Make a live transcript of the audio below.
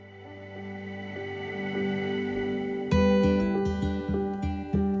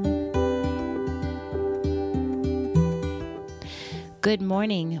Good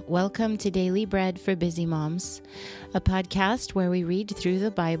morning. Welcome to Daily Bread for Busy Moms, a podcast where we read through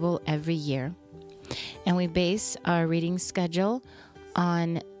the Bible every year. And we base our reading schedule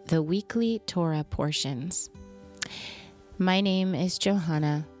on the weekly Torah portions. My name is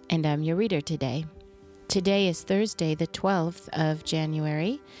Johanna, and I'm your reader today. Today is Thursday, the 12th of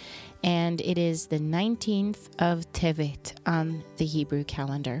January, and it is the 19th of Tevet on the Hebrew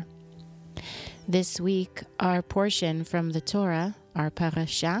calendar. This week, our portion from the Torah, our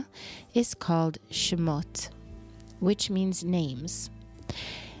parasha, is called Shemot, which means names.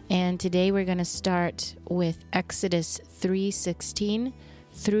 And today we're going to start with Exodus 3:16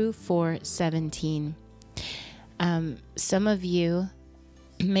 through 4:17. Some of you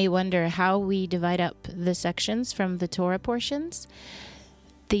may wonder how we divide up the sections from the Torah portions.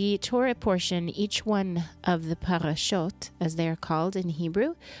 The Torah portion, each one of the parashot, as they are called in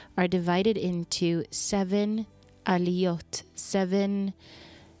Hebrew, are divided into 7 aliyot, 7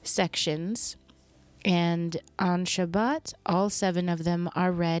 sections. And on Shabbat, all 7 of them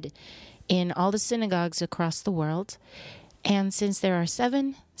are read in all the synagogues across the world. And since there are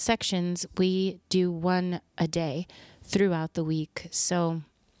 7 sections, we do one a day throughout the week. So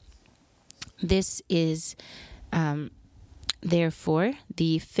this is therefore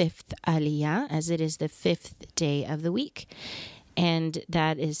the 5th aliyah, as it is the 5th day of the week. And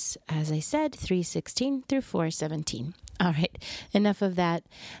that is, as I said, 3:16 through 4:17. All right, enough of that.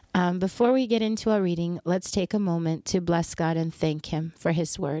 Before we get into our reading, let's take a moment to bless God and thank Him for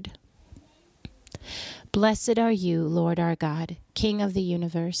His word. Blessed are you, Lord our God, King of the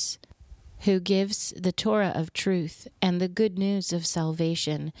universe, who gives the Torah of truth and the good news of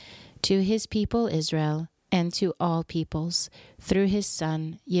salvation to His people Israel and to all peoples, through His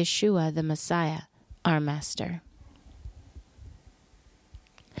Son, Yeshua the Messiah, our Master.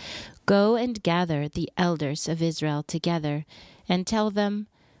 Go and gather the elders of Israel together, and tell them,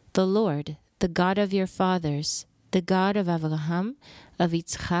 the Lord, the God of your fathers, the God of Abraham, of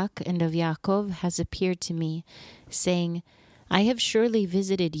Yitzchak, and of Yaakov, has appeared to me, saying, I have surely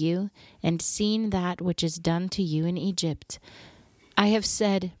visited you, and seen that which is done to you in Egypt. I have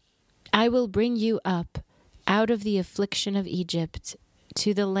said, I will bring you up out of the affliction of Egypt,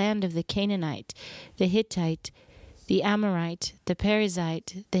 to the land of the Canaanite, the Hittite, the Amorite, the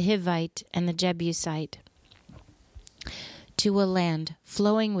Perizzite, the Hivite, and the Jebusite, to a land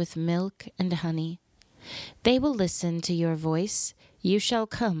flowing with milk and honey. They will listen to your voice. You shall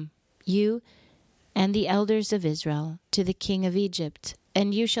come, you and the elders of Israel, to the king of Egypt,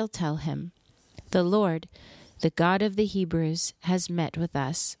 and you shall tell him, the Lord, the God of the Hebrews, has met with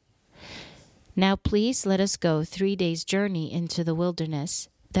us. Now please let us go 3 days' journey into the wilderness,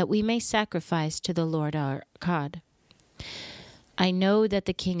 that we may sacrifice to the Lord our God. I know that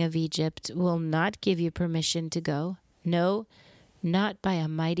the king of Egypt will not give you permission to go, no, not by a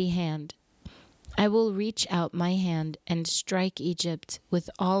mighty hand. I will reach out my hand and strike Egypt with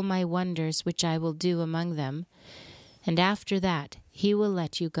all my wonders which I will do among them, and after that he will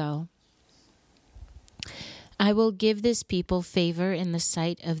let you go. I will give this people favor in the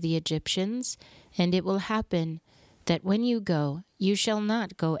sight of the Egyptians, and it will happen that when you go, you shall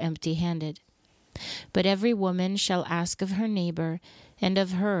not go empty-handed. But every woman shall ask of her neighbor and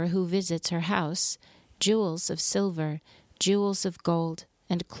of her who visits her house jewels of silver, jewels of gold,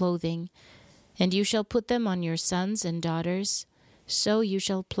 and clothing, and you shall put them on your sons and daughters, so you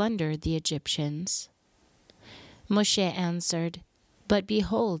shall plunder the Egyptians. Moshe answered, But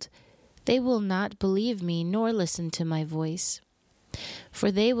behold, they will not believe me nor listen to my voice. For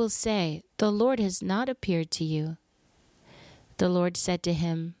they will say, The Lord has not appeared to you. The Lord said to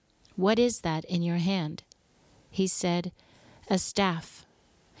him, What is that in your hand? He said, A staff.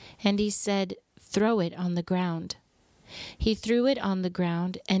 And he said, Throw it on the ground. He threw it on the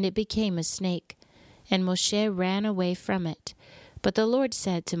ground, and it became a snake. And Moshe ran away from it. But the Lord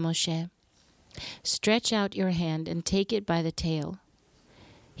said to Moshe, Stretch out your hand and take it by the tail.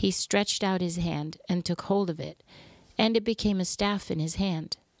 He stretched out his hand and took hold of it, and it became a staff in his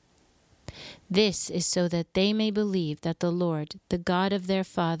hand. This is so that they may believe that the Lord, the God of their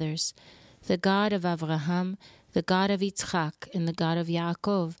fathers, the God of Abraham, the God of Yitzchak, and the God of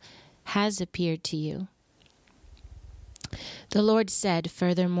Yaakov, has appeared to you. The Lord said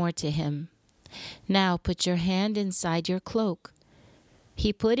furthermore to him, Now put your hand inside your cloak.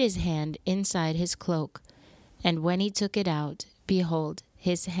 He put his hand inside his cloak, and when he took it out, behold,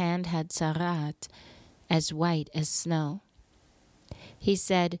 his hand had tzaraat, as white as snow. He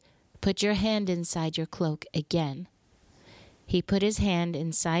said, Put your hand inside your cloak again. He put his hand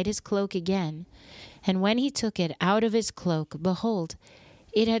inside his cloak again, and when he took it out of his cloak, behold,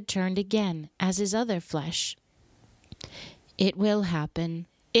 it had turned again as his other flesh. It will happen,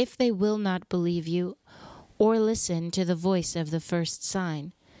 if they will not believe you or listen to the voice of the first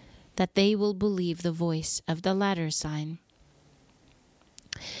sign, that they will believe the voice of the latter sign.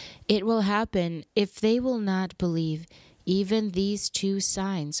 It will happen, if they will not believe even these two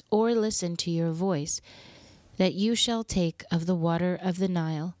signs or listen to your voice, that you shall take of the water of the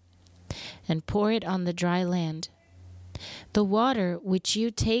Nile and pour it on the dry land. The water which you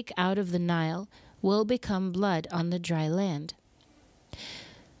take out of the Nile will become blood on the dry land.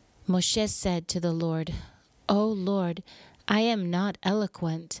 Moshe said to the Lord, O Lord, I am not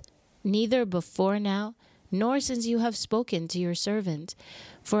eloquent, neither before now, nor since you have spoken to your servant,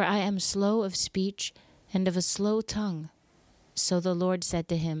 for I am slow of speech and of a slow tongue. So the Lord said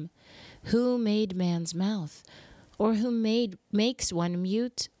to him, Who made man's mouth? Or who makes one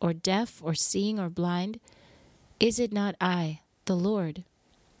mute, or deaf, or seeing, or blind? Is it not I, the Lord?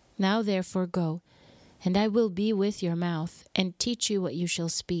 Now therefore go, and I will be with your mouth, and teach you what you shall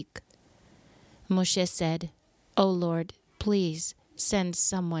speak. Moshe said, O Lord, please send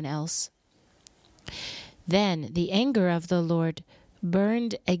someone else. Then the anger of the Lord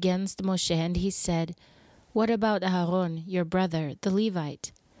burned against Moshe, and he said, What about Aaron, your brother, the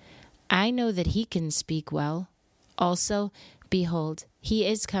Levite? I know that he can speak well. Also, behold, he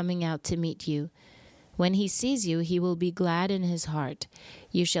is coming out to meet you. When he sees you, he will be glad in his heart.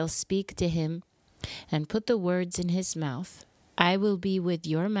 You shall speak to him and put the words in his mouth. I will be with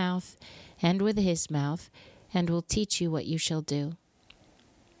your mouth and with his mouth, and will teach you what you shall do.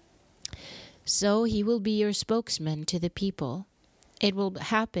 So he will be your spokesman to the people. It will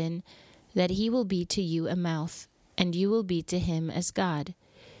happen that he will be to you a mouth, and you will be to him as God.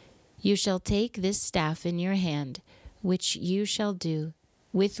 You shall take this staff in your hand, with which you shall do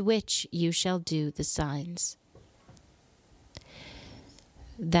the signs.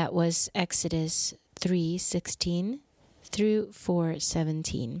 That was Exodus 3:16 through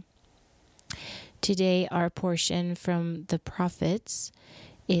 4:17. Today our portion from the prophets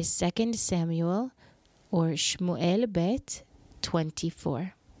is 2 Samuel or Shmuel Bet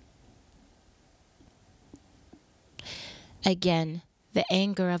 24. Again, the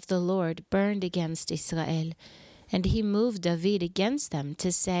anger of the Lord burned against Israel, and he moved David against them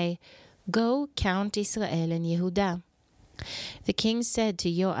to say, Go count Israel and Yehudah. The king said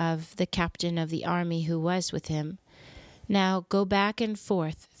to Joab, the captain of the army who was with him, Now go back and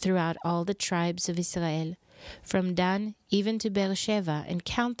forth throughout all the tribes of Israel, from Dan even to Beersheba, and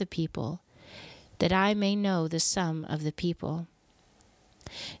count the people, that I may know the sum of the people.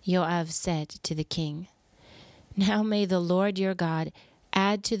 Joab said to the king, Now may the Lord your God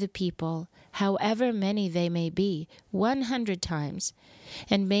add to the people, however many they may be, 100 times,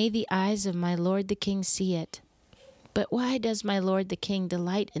 and may the eyes of my lord the king see it. But why does my lord the king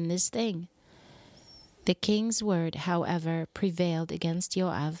delight in this thing? The king's word, however, prevailed against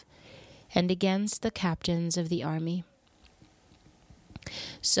Joab and against the captains of the army.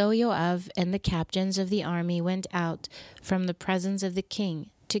 So Joab and the captains of the army went out from the presence of the king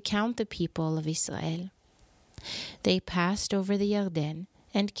to count the people of Israel. They passed over the Jordan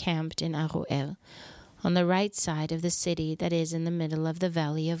and camped in Aroer, on the right side of the city that is in the middle of the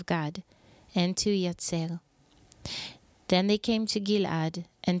valley of Gad, and to Yatzer. Then they came to Gilad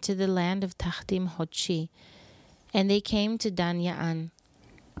and to the land of Tahtim Hodshi, and they came to Dan Ya'an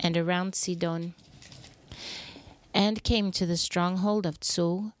and around Sidon, and came to the stronghold of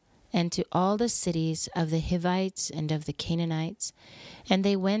Tzur, and to all the cities of the Hivites and of the Canaanites, and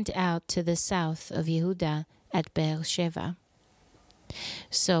they went out to the south of Yehudah at Beersheba.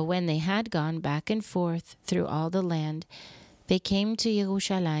 So when they had gone back and forth through all the land, they came to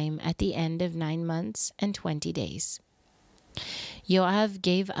Jerusalem at the end of 9 months and 20 days. Joab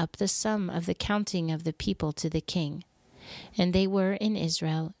gave up the sum of the counting of the people to the king, and they were in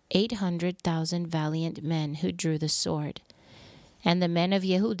Israel 800,000 valiant men who drew the sword, and the men of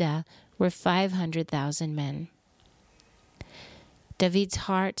Yehudah were 500,000 men. David's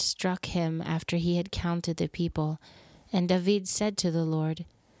heart struck him after he had counted the people, and David said to the Lord,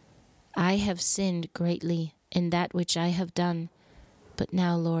 I have sinned greatly in that which I have done, but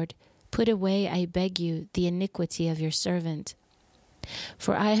now, Lord, put away, I beg you, the iniquity of your servant,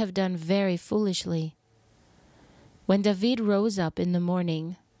 for I have done very foolishly. When David rose up in the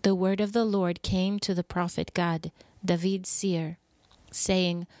morning, the word of the Lord came to the prophet Gad, David's seer,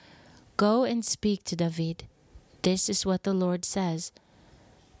 saying, Go and speak to David. This is what the Lord says.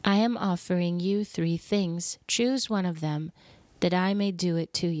 I am offering you 3 things. Choose one of them, that I may do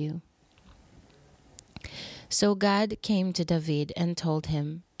it to you. So Gad came to David and told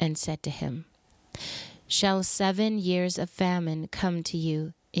him, and said to him, Shall 7 years of famine come to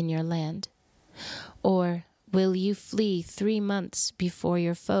you in your land? Or Will you flee 3 months before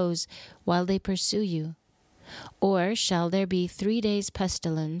your foes while they pursue you? Or shall there be 3 days'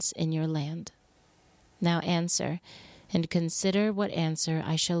 pestilence in your land? Now answer, and consider what answer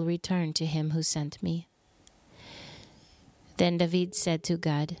I shall return to him who sent me." Then David said to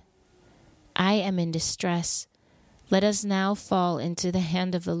God, "I am in distress. Let us now fall into the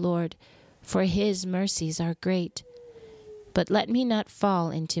hand of the Lord, for his mercies are great. But let me not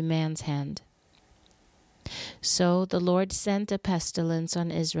fall into man's hand." So the Lord sent a pestilence on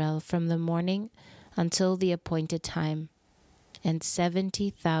Israel from the morning until the appointed time, and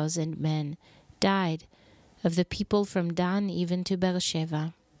 70,000 men died of the people from Dan even to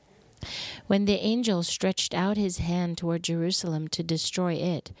Beersheba. When the angel stretched out his hand toward Jerusalem to destroy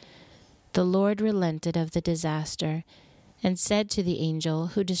it, the Lord relented of the disaster and said to the angel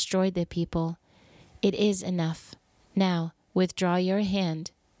who destroyed the people, "It is enough. Now withdraw your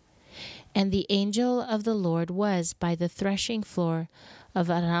hand." And the angel of the Lord was by the threshing floor of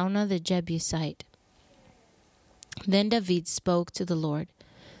Araunah the Jebusite. Then David spoke to the Lord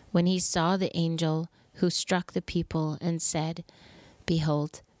when he saw the angel who struck the people, and said,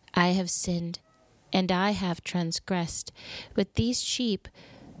 "Behold, I have sinned, and I have transgressed. But these sheep,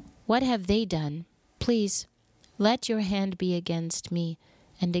 what have they done? Please, let your hand be against me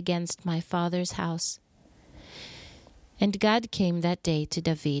and against my father's house." And God came that day to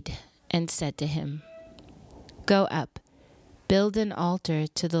David and said to him, "Go up, build an altar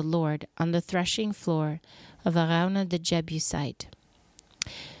to the Lord on the threshing floor of Araunah the Jebusite."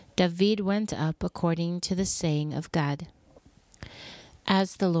 David went up according to the saying of God,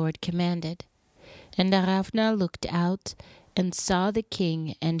 as the Lord commanded. And Araunah looked out and saw the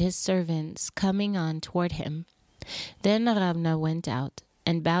king and his servants coming on toward him. Then Araunah went out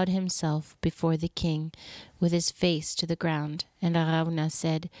and bowed himself before the king with his face to the ground. And Araunah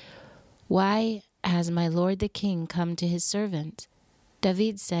said, "Why has my lord the king come to his servant?"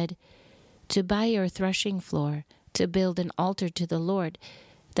 David said, "To buy your threshing floor, to build an altar to the Lord,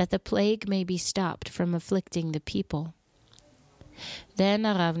 that the plague may be stopped from afflicting the people." Then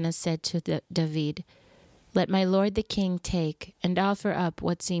Araunah said to David, "Let my lord the king take and offer up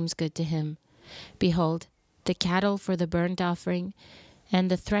what seems good to him. Behold, the cattle for the burnt offering,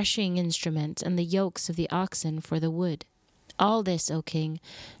 and the threshing instruments, and the yokes of the oxen for the wood. All this, O king,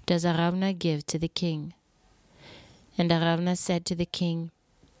 does Araunah give to the king." And Araunah said to the king,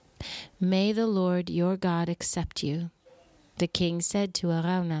 "May the Lord your God accept you." The king said to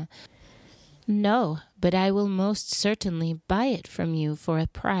Araunah, "No, but I will most certainly buy it from you for a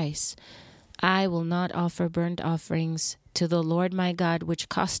price. I will not offer burnt offerings to the Lord my God which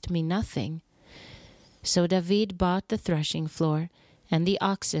cost me nothing." So David bought the threshing floor and the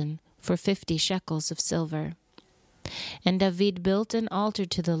oxen for 50 shekels of silver. And David built an altar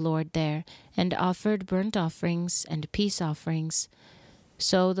to the Lord there, and offered burnt offerings and peace offerings.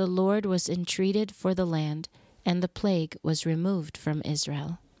 So the Lord was entreated for the land, and the plague was removed from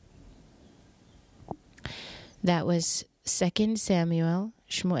Israel. That was 2 Samuel,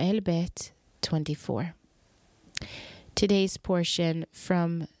 Shmuel Bet 24. Today's portion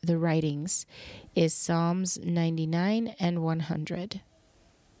from the writings is Psalms 99 and 100.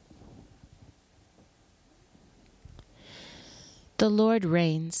 The Lord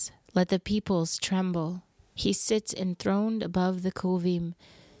reigns, let the peoples tremble. He sits enthroned above the Kovim,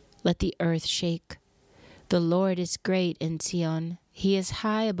 let the earth shake. The Lord is great in Zion, he is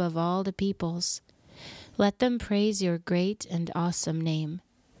high above all the peoples. Let them praise your great and awesome name.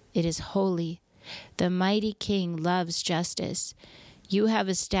 It is holy. The mighty King loves justice. You have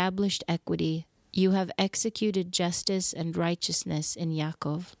established equity. You have executed justice and righteousness in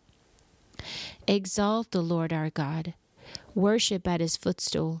Yaakov. Exalt the Lord our God. Worship at his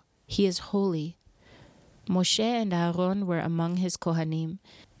footstool. He is holy. Moshe and Aaron were among his Kohanim.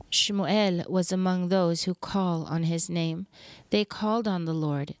 Shmuel was among those who call on his name. They called on the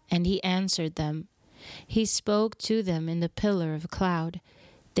Lord, and he answered them. He spoke to them in the pillar of cloud.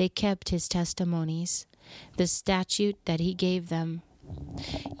 They kept his testimonies, the statute that he gave them.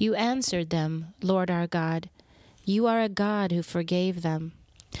 You answered them, Lord our God. You are a God who forgave them,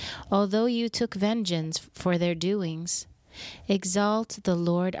 although you took vengeance for their doings. Exalt the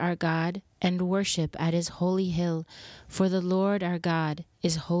Lord our God and worship at his holy hill, for the Lord our God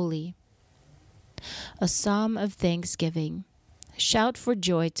is holy. A psalm of thanksgiving. Shout for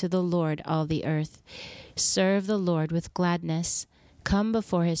joy to the Lord, all the earth. Serve the Lord with gladness. Come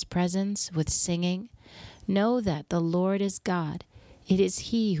before his presence with singing. Know that the Lord is God. It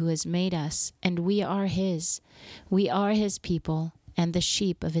is he who has made us, and we are his. We are his people, and the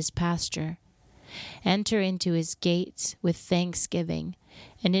sheep of his pasture. Enter into his gates with thanksgiving,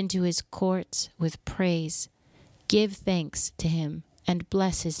 and into his courts with praise. Give thanks to him and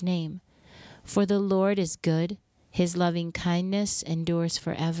bless his name. For the Lord is good, his loving kindness endures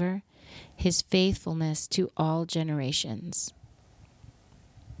forever, his faithfulness to all generations.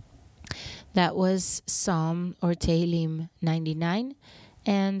 That was Psalm or Tehillim 99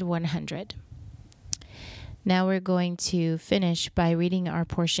 and 100. Now we're going to finish by reading our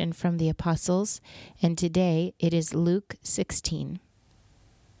portion from the Apostles, and today it is Luke 16.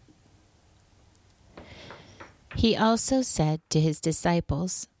 He also said to his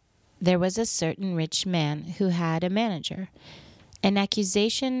disciples, "There was a certain rich man who had a manager. An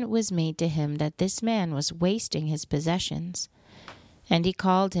accusation was made to him that this man was wasting his possessions. And he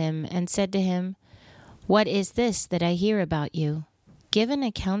called him and said to him, 'What is this that I hear about you? Give an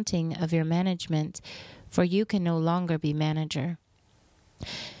accounting of your management, for you can no longer be manager.'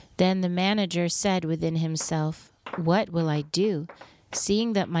 Then the manager said within himself, 'What will I do,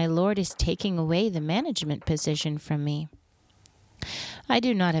 seeing that my Lord is taking away the management position from me? I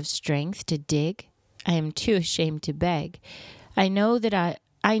do not have strength to dig. I am too ashamed to beg. I know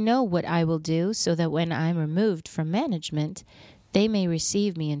what I will do, so that when I am removed from management, they may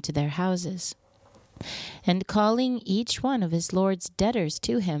receive me into their houses.' And calling each one of his Lord's debtors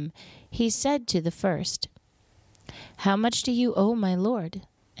to him, he said to the first, 'How much do you owe my Lord?'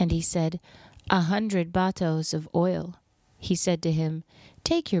 And he said, 100 batos of oil. He said to him,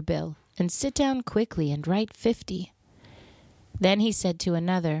 'Take your bill, and sit down quickly and write 50. Then he said to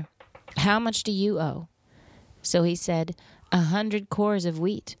another, 'How much do you owe?' So he said, 100 cores of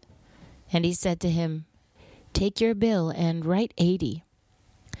wheat. And he said to him, 'Take your bill and write 80.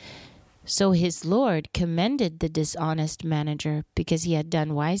 So his Lord commended the dishonest manager because he had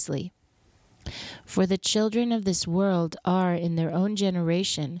done wisely. For the children of this world are in their own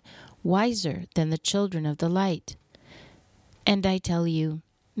generation wiser than the children of the light. And I tell you,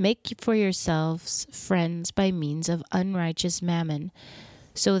 make for yourselves friends by means of unrighteous mammon,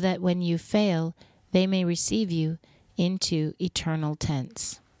 so that when you fail, they may receive you into eternal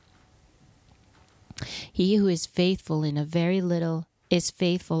tents. He who is faithful in a very little is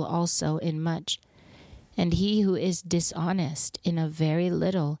faithful also in much, and he who is dishonest in a very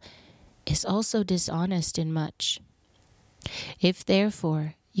little is also dishonest in much. If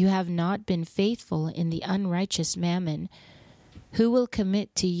therefore you have not been faithful in the unrighteous mammon, who will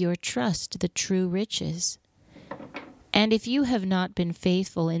commit to your trust the true riches? And if you have not been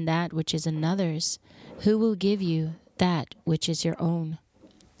faithful in that which is another's, who will give you that which is your own?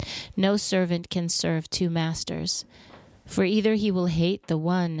 No servant can serve two masters, for either he will hate the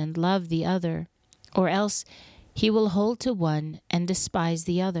one and love the other, or else he will hold to one and despise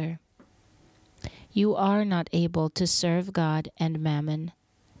the other. You are not able to serve God and mammon."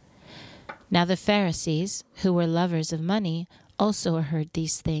 Now the Pharisees, who were lovers of money, also heard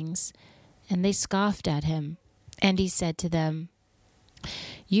these things, and they scoffed at him. And he said to them,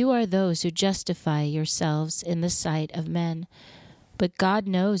 "You are those who justify yourselves in the sight of men, but God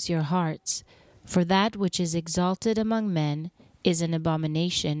knows your hearts, for that which is exalted among men is an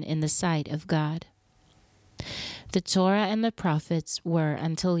abomination in the sight of God." The Torah and the prophets were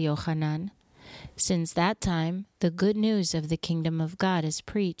until Yohanan. Since that time, the good news of the kingdom of God is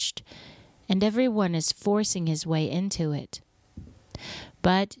preached, and everyone is forcing his way into it.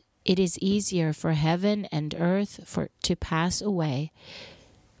 But it is easier for heaven and earth to pass away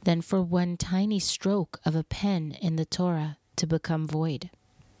than for one tiny stroke of a pen in the Torah to become void.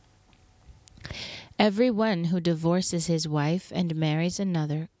 Everyone who divorces his wife and marries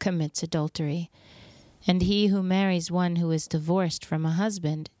another commits adultery, and he who marries one who is divorced from a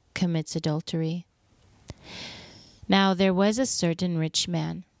husband commits adultery. Now there was a certain rich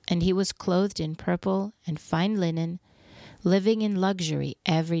man, and he was clothed in purple and fine linen, living in luxury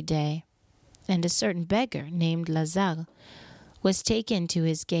every day. And a certain beggar named Lazar was taken to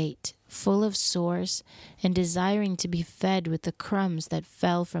his gate, full of sores, and desiring to be fed with the crumbs that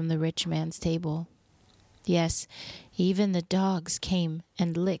fell from the rich man's table. Yes, even the dogs came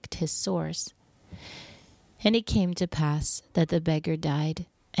and licked his sores. And it came to pass that the beggar died,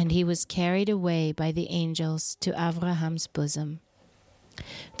 and he was carried away by the angels to Abraham's bosom.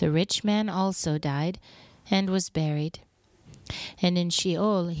 The rich man also died and was buried. And in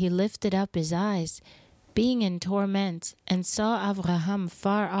Sheol he lifted up his eyes, being in torment, and saw Abraham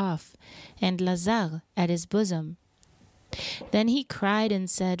far off, and Lazar at his bosom. Then he cried and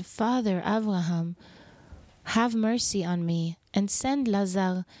said, "Father Abraham, have mercy on me, and send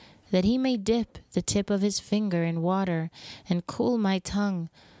Lazar, that he may dip the tip of his finger in water, and cool my tongue,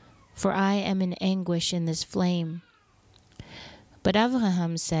 for I am in anguish in this flame." But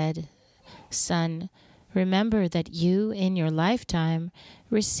Abraham said, "Son, remember that you in your lifetime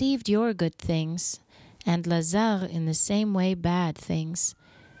received your good things, and Lazare in the same way bad things.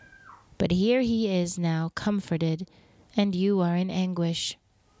 But here he is now comforted, and you are in anguish.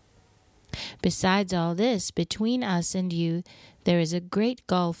 Besides all this, between us and you there is a great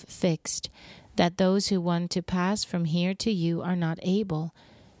gulf fixed, that those who want to pass from here to you are not able,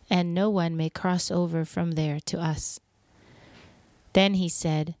 and no one may cross over from there to us." Then he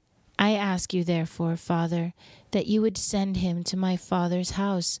said, "I ask you therefore, Father, that you would send him to my father's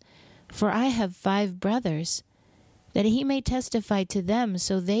house, for I have 5 brothers, that he may testify to them,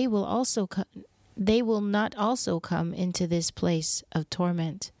 so they will not also come into this place of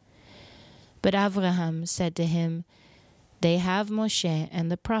torment." But Avraham said to him, "They have Moshe and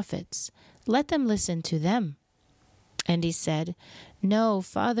the prophets. Let them listen to them." And he said, "No,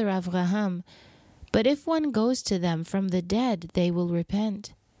 Father Avraham, but if one goes to them from the dead, they will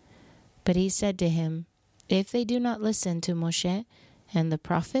repent." But he said to him, "If they do not listen to Moshe and the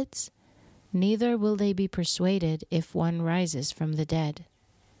prophets, neither will they be persuaded if one rises from the dead."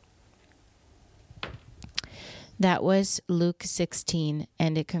 That was Luke 16,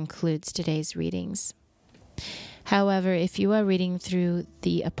 and it concludes today's readings. However, if you are reading through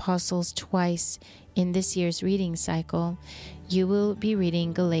the Apostles twice in this year's reading cycle, you will be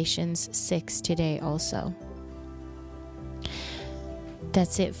reading Galatians 6 today also.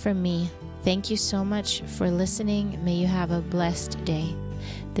 That's it from me. Thank you so much for listening. May you have a blessed day.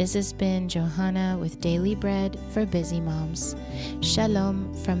 This has been Johanna with Daily Bread for Busy Moms.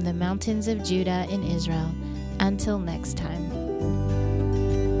 Shalom from the mountains of Judah in Israel. Until next time.